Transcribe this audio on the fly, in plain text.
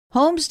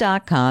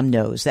Homes.com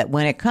knows that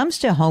when it comes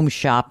to home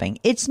shopping,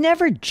 it's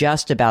never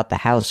just about the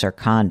house or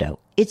condo.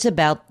 It's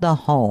about the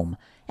home.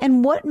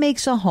 And what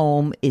makes a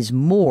home is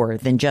more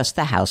than just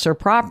the house or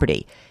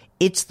property.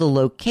 It's the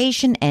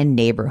location and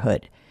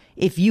neighborhood.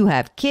 If you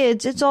have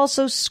kids, it's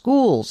also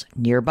schools,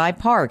 nearby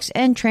parks,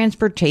 and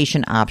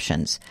transportation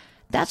options.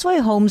 That's why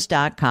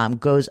Homes.com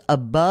goes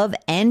above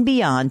and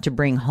beyond to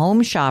bring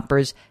home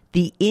shoppers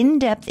the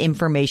in-depth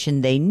information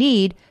they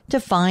need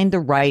to find the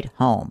right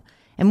home.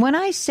 And when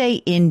I say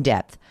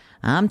in-depth,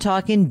 I'm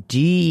talking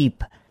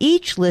deep.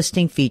 Each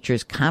listing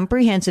features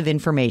comprehensive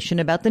information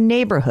about the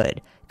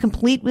neighborhood,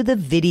 complete with a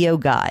video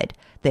guide.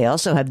 They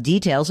also have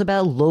details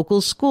about local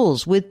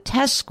schools with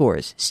test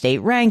scores, state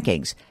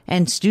rankings,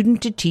 and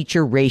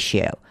student-to-teacher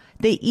ratio.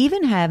 They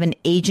even have an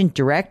agent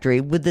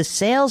directory with the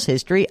sales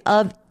history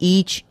of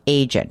each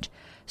agent.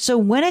 So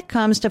when it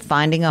comes to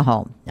finding a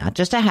home, not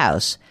just a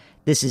house,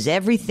 this is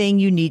everything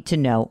you need to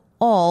know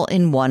all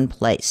in one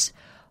place.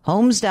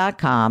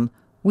 Homes.com.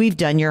 We've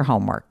done your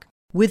homework.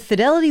 With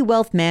Fidelity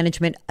Wealth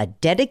Management, a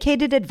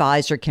dedicated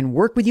advisor can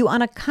work with you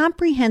on a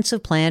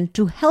comprehensive plan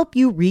to help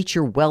you reach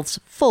your wealth's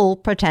full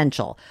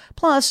potential.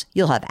 Plus,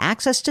 you'll have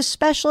access to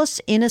specialists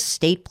in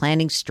estate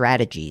planning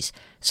strategies.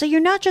 So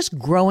you're not just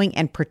growing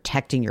and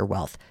protecting your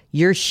wealth,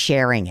 you're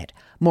sharing it.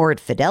 More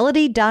at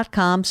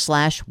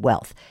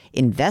fidelity.com/wealth.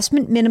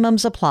 Investment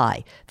minimums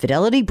apply.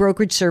 Fidelity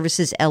Brokerage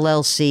Services,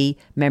 LLC,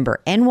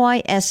 member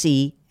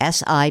NYSE,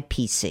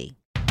 SIPC.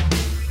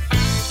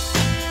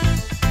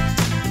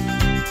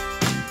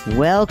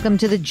 Welcome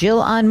to the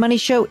Jill on Money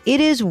Show. It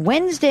is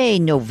Wednesday,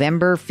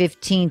 November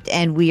 15th,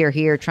 and we are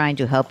here trying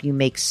to help you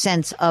make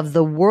sense of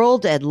the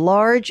world at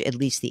large, at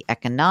least the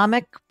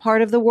economic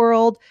part of the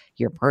world,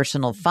 your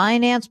personal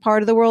finance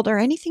part of the world, or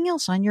anything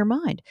else on your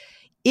mind.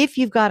 If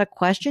you've got a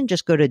question,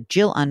 just go to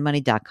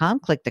jillonmoney.com,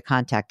 click the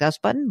Contact Us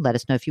button. Let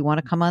us know if you want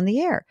to come on the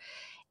air.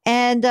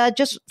 And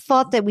just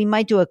thought that we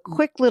might do a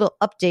quick little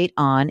update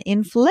on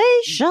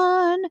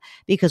inflation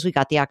because we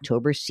got the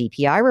October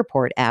CPI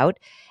report out.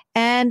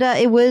 And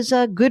it was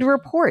a good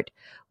report.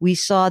 We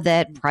saw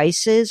that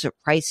prices, or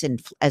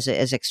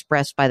as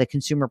expressed by the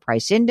Consumer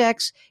Price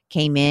Index,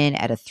 came in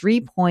at a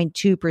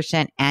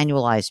 3.2%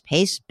 annualized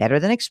pace, better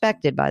than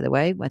expected, by the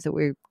way. I thought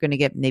we were going to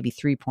get maybe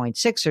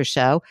 3.6 or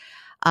so.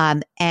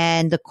 And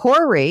the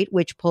core rate,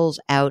 which pulls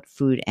out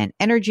food and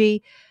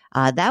energy,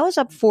 that was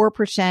up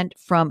 4%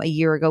 from a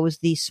year ago. It was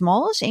the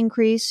smallest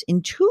increase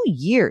in 2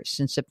 years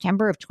since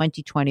September of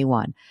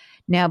 2021.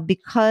 Now,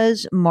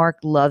 because Mark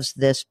loves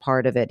this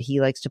part of it, he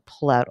likes to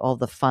pull out all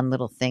the fun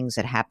little things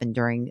that happened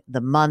during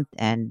the month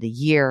and the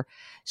year.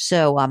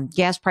 So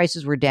gas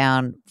prices were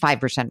down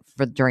 5%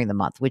 during the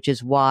month, which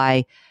is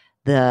why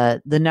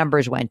the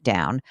numbers went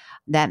down.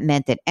 That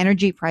meant that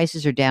energy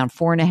prices are down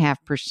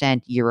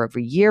 4.5% year over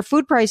year.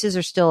 Food prices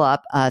are still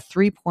up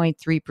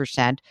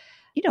 3.3%.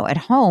 You know, at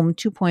home,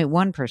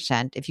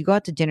 2.1%. If you go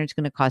out to dinner, it's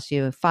going to cost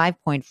you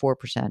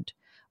 5.4%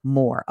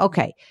 more.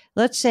 Okay,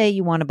 let's say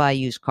you want to buy a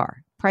used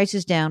car. Price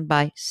is down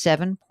by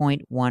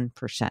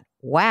 7.1%.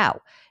 Wow.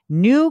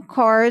 New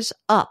cars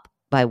up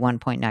by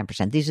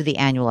 1.9%. These are the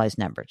annualized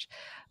numbers.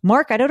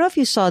 Mark, I don't know if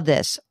you saw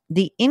this.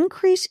 The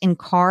increase in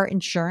car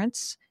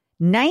insurance,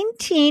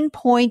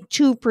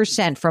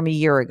 19.2% from a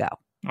year ago.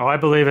 Oh, I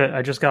believe it.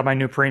 I just got my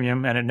new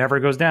premium and it never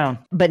goes down.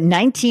 But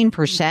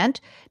 19%?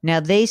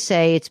 Now they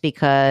say it's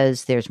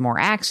because there's more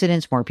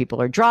accidents, more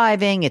people are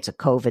driving, it's a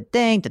COVID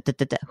thing,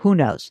 who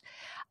knows?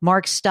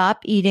 Mark,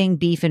 stop eating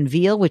beef and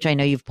veal, which I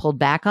know you've pulled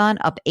back on,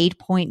 up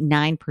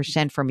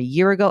 8.9% from a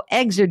year ago.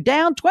 Eggs are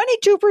down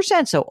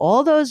 22%. So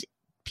all those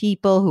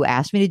people who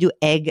asked me to do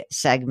egg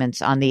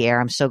segments on the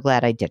air, I'm so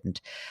glad I didn't.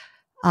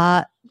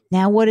 Now,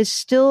 what is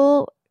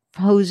still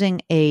posing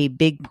a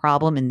big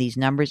problem in these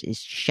numbers is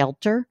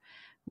shelter,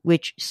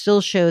 which still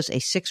shows a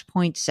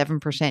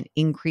 6.7%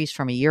 increase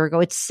from a year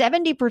ago. It's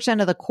 70%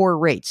 of the core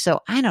rate.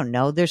 So I don't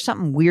know. There's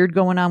something weird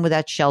going on with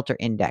that shelter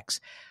index.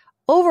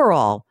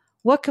 Overall,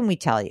 what can we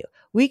tell you?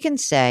 We can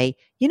say,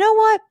 you know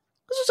what?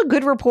 This was a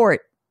good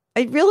report.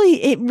 It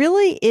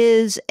really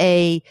is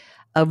a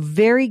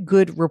very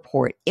good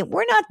report.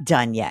 We're not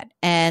done yet.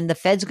 And the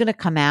Fed's going to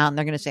come out and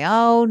they're going to say,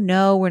 oh,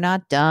 no, we're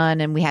not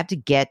done. And we have to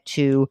get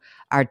to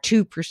our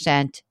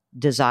 2%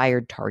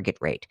 desired target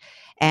rate.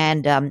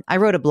 And I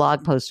wrote a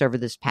blog post over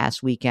this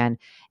past weekend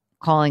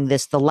calling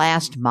this the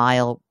last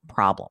mile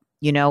problem.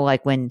 You know,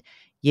 like when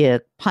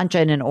you punch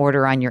in an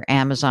order on your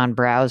Amazon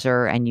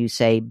browser and you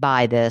say,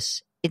 buy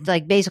this. It's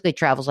like basically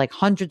travels like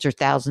hundreds or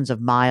thousands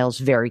of miles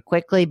very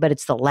quickly, but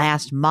it's the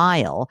last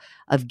mile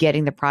of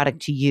getting the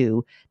product to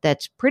you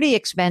that's pretty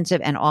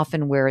expensive and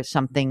often where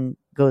something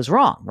goes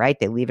wrong, right?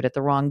 They leave it at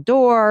the wrong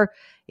door,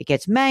 it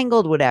gets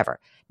mangled, whatever.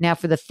 Now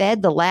for the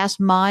Fed, the last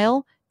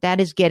mile,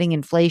 that is getting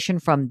inflation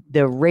from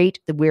the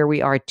rate where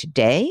we are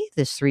today,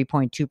 this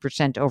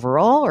 3.2%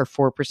 overall or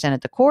 4%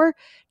 at the core,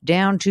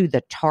 down to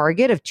the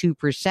target of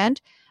 2%.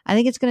 I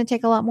think it's going to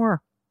take a lot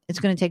more. It's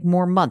going to take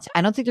more months.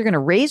 I don't think they're going to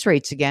raise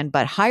rates again,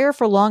 but higher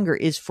for longer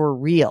is for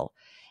real.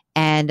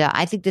 And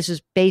I think this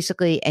is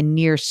basically a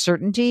near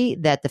certainty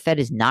that the Fed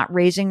is not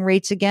raising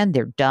rates again.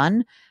 They're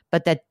done.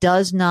 but that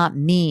does not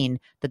mean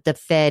that the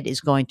Fed is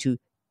going to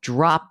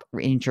drop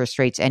interest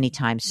rates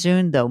anytime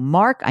soon. Though,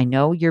 Mark, I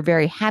know you're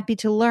very happy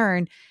to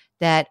learn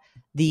that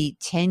the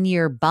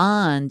 10-year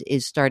bond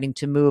is starting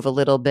to move a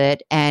little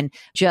bit, and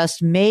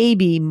just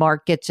maybe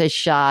Mark gets a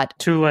shot.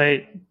 Too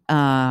late.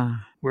 We're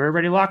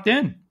already locked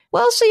in.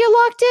 Well, so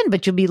you're locked in,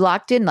 but you'll be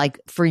locked in like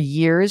for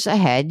years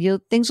ahead.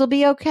 Things will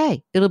be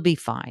okay. It'll be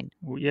fine.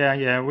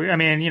 Yeah.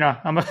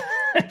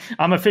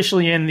 I'm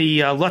officially in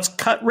the let's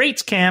cut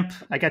rates camp.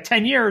 I got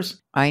 10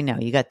 years. I know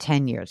you got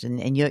 10 years,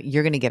 and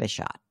you're going to get a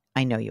shot.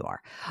 I know you are.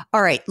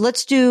 All right,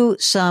 let's do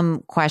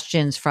some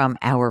questions from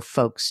our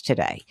folks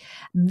today.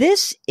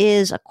 This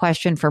is a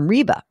question from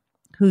Reba,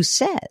 who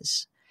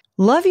says,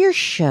 love your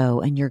show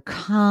and your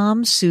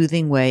calm,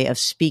 soothing way of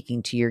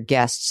speaking to your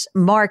guests.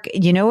 Mark,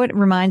 you know what it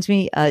reminds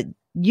me?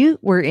 You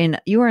were in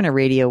a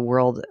radio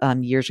world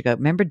years ago.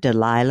 Remember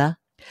Delilah?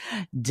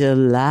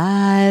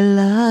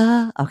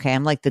 Delilah. Okay,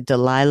 I'm like the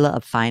Delilah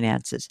of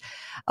finances.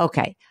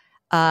 Okay.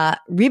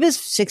 Reba's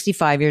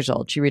 65 years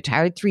old. She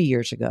retired 3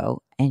 years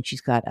ago, and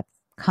she's got a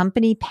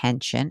company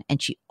pension,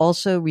 and she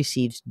also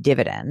receives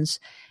dividends,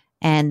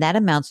 and that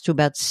amounts to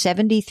about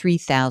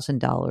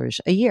 $73,000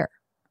 a year.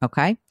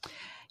 Okay.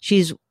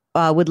 She's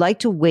would like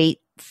to wait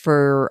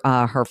for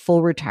her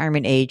full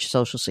retirement age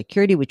Social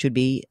Security, which would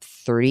be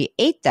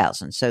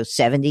 $38,000. So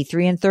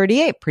 73 and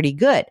 38, pretty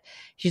good.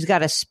 She's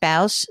got a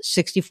spouse,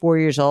 64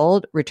 years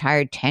old,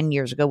 retired 10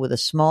 years ago with a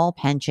small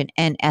pension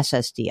and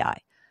SSDI.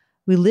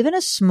 We live in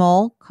a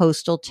small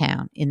coastal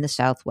town in the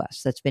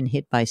Southwest that's been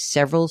hit by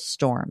several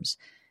storms.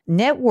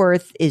 Net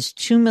worth is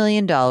 $2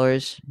 million,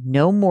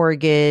 no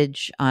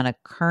mortgage on a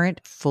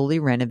current fully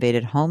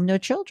renovated home, no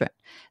children.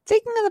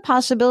 Thinking of the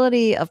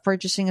possibility of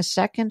purchasing a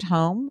second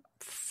home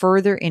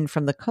further in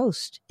from the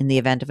coast in the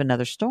event of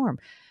another storm,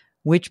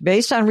 which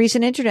based on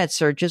recent internet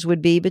searches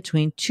would be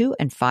between $200,000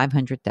 and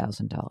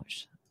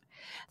 $500,000.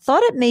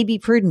 Thought it may be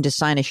prudent to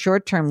sign a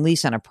short-term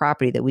lease on a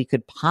property that we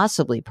could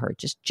possibly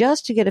purchase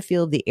just to get a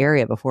feel of the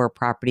area before a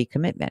property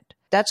commitment.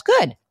 That's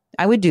good.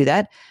 I would do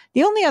that.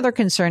 The only other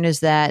concern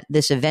is that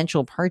this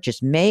eventual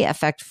purchase may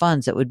affect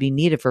funds that would be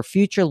needed for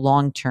future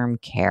long-term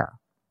care.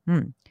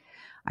 I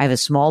have a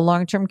small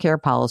long-term care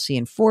policy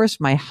in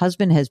force. My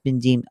husband has been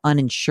deemed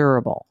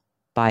uninsurable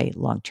by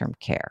long-term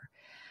care.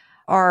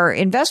 Our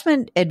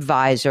investment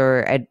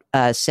advisor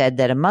said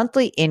that a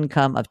monthly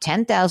income of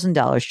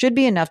 $10,000 should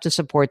be enough to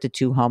support the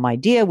two-home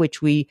idea,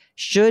 which we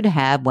should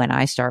have when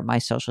I start my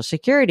Social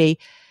Security.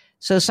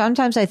 So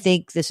sometimes I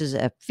think this is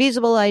a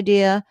feasible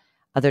idea.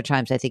 Other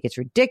times I think it's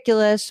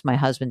ridiculous. My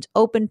husband's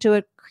open to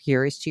it.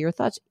 Curious to your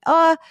thoughts.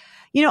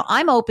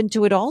 I'm open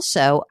to it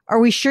also. Are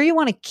we sure you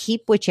want to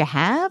keep what you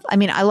have? I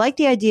mean, I like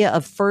the idea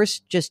of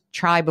first just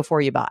try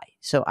before you buy.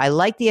 So I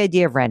like the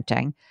idea of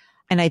renting.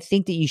 And I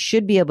think that you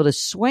should be able to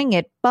swing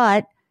it,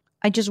 but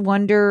I just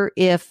wonder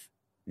if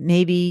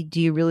maybe do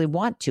you really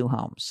want two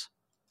homes?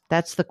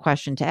 That's the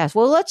question to ask.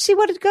 Well, let's see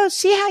what it goes.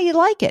 See how you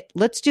like it.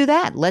 Let's do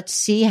that. Let's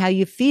see how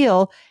you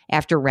feel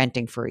after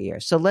renting for a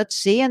year. So let's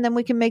see, and then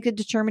we can make a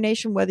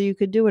determination whether you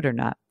could do it or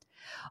not.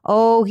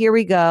 Oh, here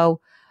we go.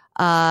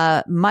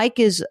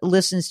 Mike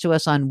listens to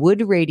us on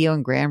Wood Radio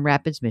in Grand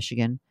Rapids,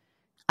 Michigan.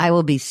 I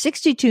will be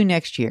 62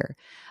 next year.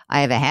 I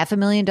have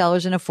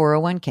 $500,000 in a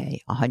 401k,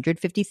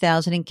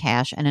 $150,000 in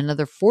cash, and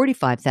another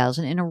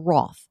 $45,000 in a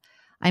Roth.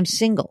 I'm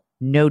single,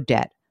 no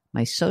debt.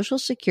 My Social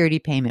Security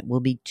payment will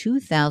be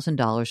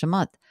 $2,000 a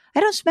month. I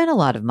don't spend a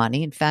lot of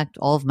money. In fact,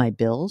 all of my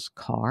bills,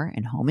 car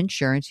and home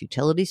insurance,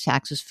 utilities,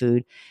 taxes,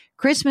 food,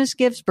 Christmas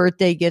gifts,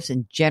 birthday gifts,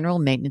 and general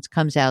maintenance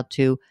comes out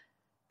to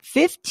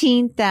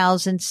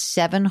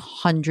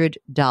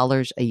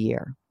 $15,700 a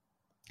year.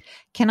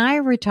 Can I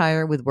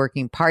retire with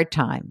working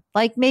part-time,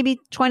 like maybe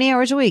 20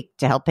 hours a week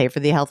to help pay for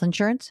the health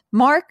insurance?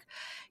 Mark,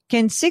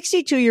 can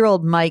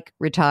 62-year-old Mike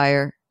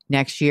retire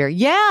next year?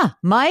 Yeah,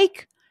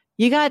 Mike,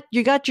 you got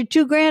your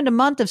 $2,000 a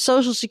month of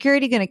Social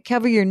Security going to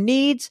cover your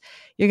needs.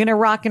 You're going to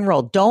rock and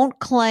roll. Don't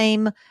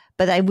claim,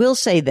 but I will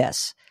say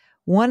this.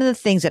 One of the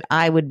things that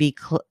I would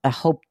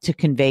hope to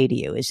convey to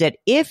you is that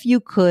if you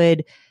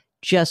could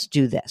just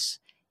do this,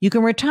 you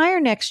can retire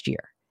next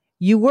year.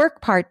 You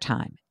work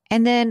part-time.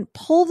 And then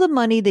pull the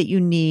money that you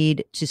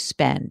need to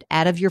spend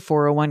out of your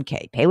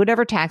 401k. Pay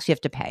whatever tax you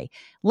have to pay.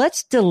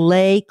 Let's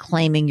delay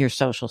claiming your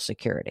Social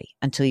Security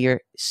until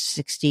you're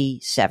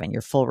 67,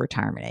 your full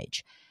retirement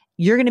age.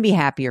 You're going to be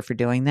happier for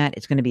doing that.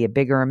 It's going to be a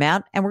bigger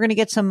amount. And we're going to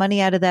get some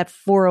money out of that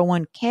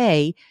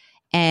 401k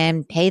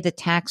and pay the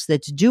tax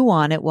that's due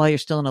on it while you're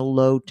still in a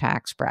low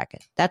tax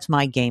bracket. That's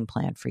my game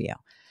plan for you.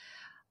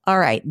 All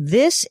right.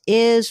 This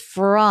is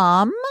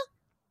from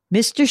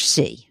Mr.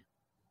 C.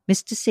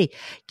 Mr. C.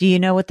 Do you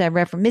know what that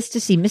reference? Mr.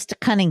 C, Mr.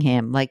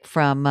 Cunningham, like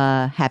from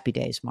Happy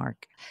Days,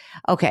 Mark.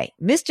 Okay.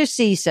 Mr.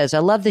 C says, I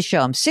love the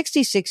show. I'm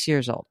 66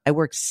 years old. I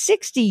worked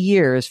 60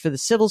 years for the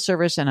civil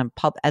service and I'm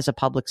as a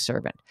public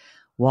servant.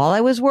 While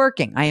I was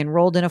working, I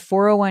enrolled in a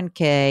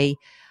 401k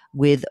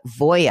with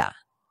Voya,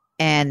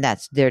 and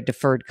that's their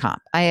deferred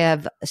comp. I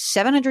have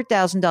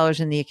 $700,000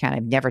 in the account.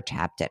 I've never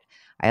tapped it.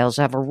 I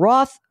also have a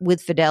Roth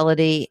with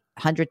Fidelity,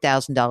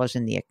 $100,000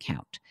 in the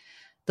account.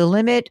 The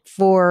limit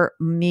for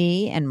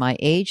me and my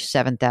age,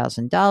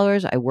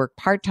 $7,000. I work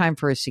part-time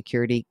for a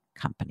security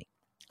company.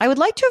 I would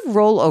like to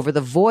roll over the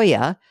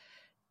Voya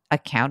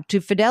account to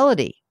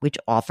Fidelity, which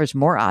offers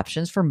more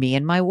options for me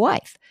and my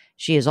wife.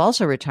 She is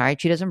also retired.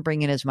 She doesn't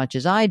bring in as much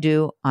as I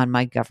do on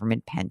my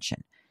government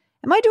pension.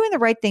 Am I doing the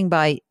right thing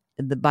by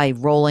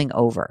rolling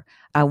over?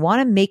 I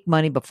want to make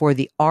money before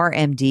the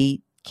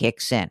RMD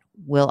kicks in.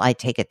 Will I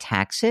take a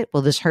tax hit?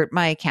 Will this hurt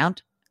my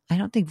account? I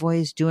don't think Voya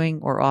is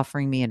doing or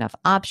offering me enough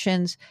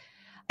options.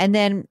 And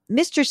then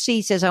Mr.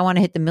 C says, I want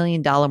to hit the $1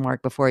 million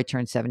mark before I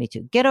turn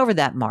 72. Get over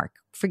that mark.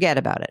 Forget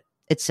about it.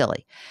 It's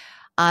silly.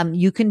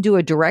 You can do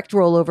a direct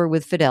rollover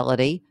with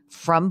Fidelity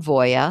from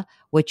Voya.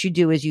 What you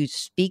do is you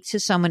speak to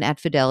someone at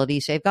Fidelity,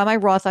 say, I've got my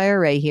Roth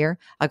IRA here.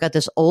 I've got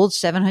this old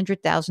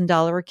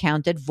 $700,000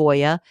 account at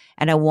Voya,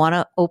 and I want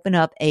to open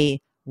up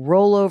a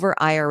rollover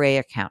IRA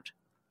account.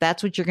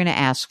 That's what you're going to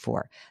ask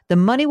for. The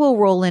money will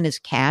roll in as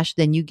cash.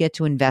 Then you get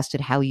to invest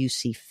it how you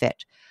see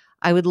fit.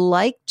 I would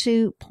like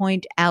to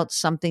point out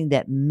something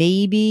that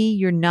maybe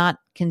you're not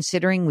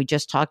considering. We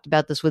just talked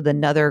about this with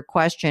another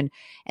question,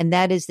 and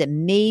that is that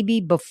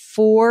maybe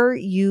before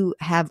you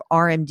have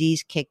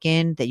RMDs kick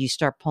in, that you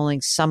start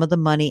pulling some of the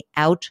money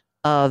out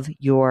of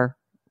your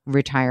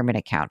retirement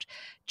account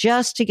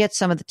just to get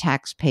some of the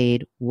tax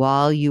paid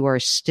while you are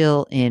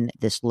still in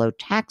this low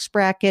tax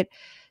bracket.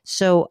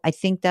 So I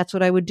think that's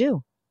what I would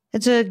do.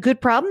 It's a good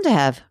problem to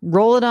have.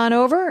 Roll it on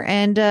over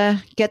and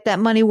get that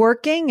money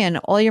working, and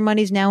all your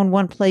money's now in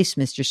one place,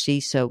 Mr. C.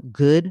 So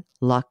good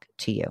luck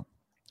to you.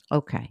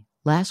 Okay,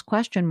 last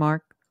question,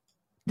 Mark.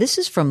 This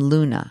is from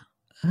Luna.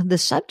 The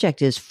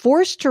subject is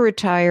forced to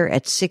retire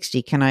at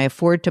 60. Can I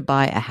afford to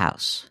buy a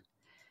house?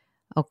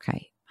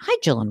 Okay. Hi,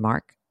 Jill and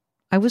Mark.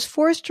 I was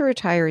forced to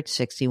retire at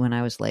 60 when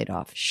I was laid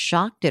off.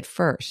 Shocked at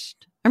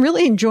first. I'm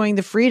really enjoying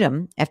the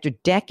freedom after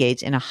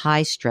decades in a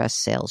high-stress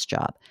sales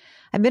job.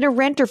 I've been a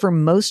renter for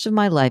most of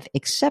my life,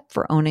 except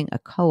for owning a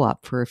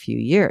co-op for a few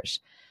years.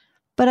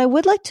 But I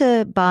would like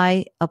to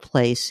buy a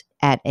place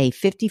at a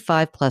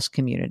 55-plus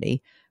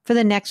community for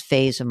the next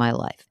phase of my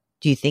life.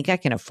 Do you think I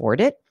can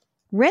afford it?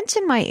 Rents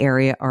in my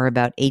area are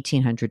about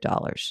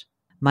 $1,800.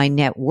 My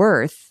net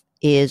worth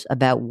is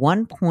about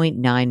 $1.9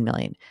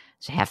 million.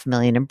 It's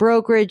 $500,000 in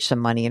brokerage, some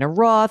money in a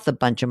Roth, a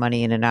bunch of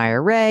money in an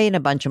IRA, and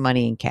a bunch of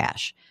money in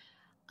cash.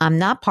 I'm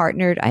not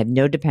partnered. I have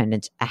no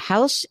dependents. A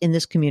house in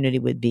this community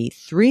would be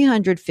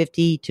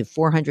 $350,000 to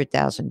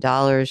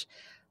 $400,000.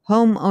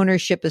 Home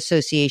ownership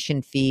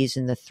association fees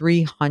in the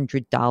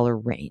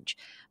 $300 range.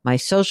 My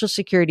Social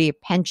Security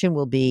pension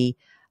will be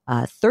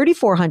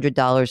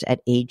 $3,400 at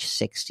age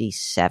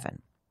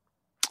 67.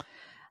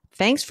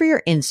 Thanks for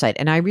your insight.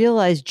 And I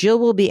realize Jill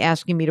will be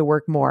asking me to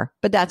work more,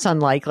 but that's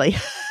unlikely.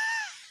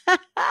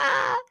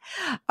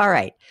 All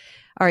right.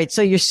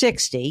 So you're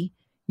 60.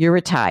 You're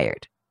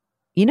retired.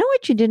 You know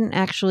what you didn't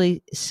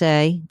actually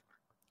say?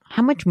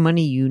 How much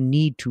money you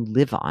need to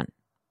live on.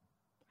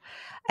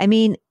 I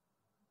mean,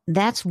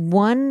 that's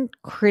one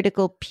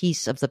critical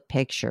piece of the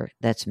picture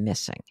that's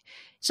missing.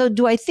 So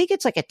do I think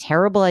it's like a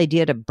terrible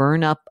idea to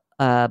burn up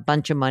a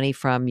bunch of money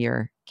from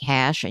your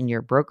cash and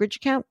your brokerage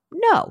account?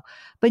 No,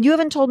 but you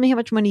haven't told me how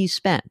much money you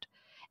spend.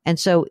 And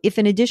so if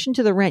in addition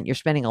to the rent, you're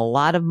spending a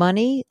lot of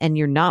money and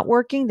you're not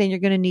working, then you're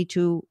going to need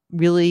to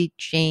really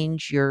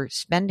change your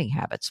spending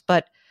habits.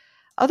 But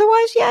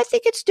otherwise, yeah, I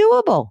think it's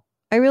doable.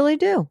 I really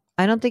do.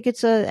 I don't think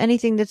it's I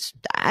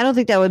don't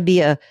think that would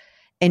be an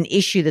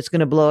issue that's going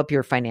to blow up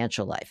your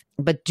financial life.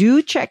 But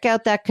do check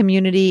out that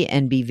community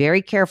and be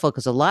very careful,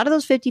 because a lot of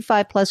those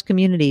 55 plus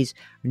communities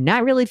are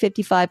not really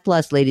 55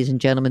 plus, ladies and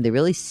gentlemen. They're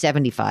really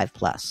 75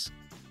 plus.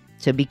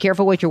 So be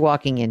careful what you're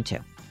walking into,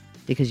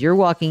 because you're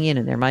walking in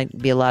and there might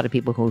be a lot of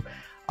people who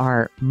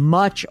are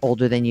much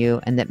older than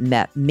you and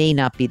that may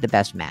not be the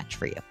best match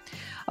for you.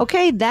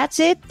 Okay, that's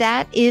it.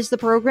 That is the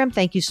program.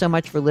 Thank you so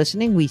much for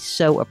listening. We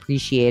so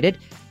appreciate it.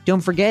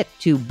 Don't forget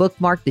to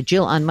bookmark the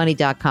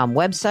JillOnMoney.com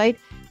website.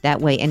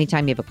 That way,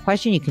 anytime you have a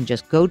question, you can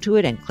just go to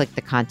it and click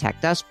the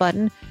Contact Us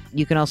button.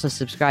 You can also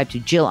subscribe to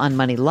Jill on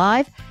Money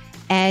Live,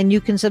 and you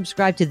can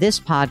subscribe to this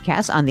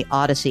podcast on the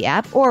Odyssey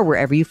app or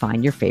wherever you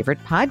find your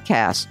favorite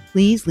podcasts.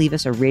 Please leave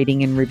us a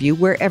rating and review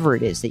wherever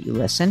it is that you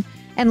listen,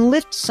 and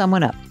lift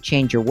someone up.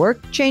 Change your work,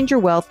 change your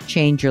wealth,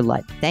 change your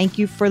life. Thank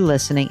you for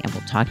listening, and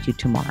we'll talk to you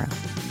tomorrow.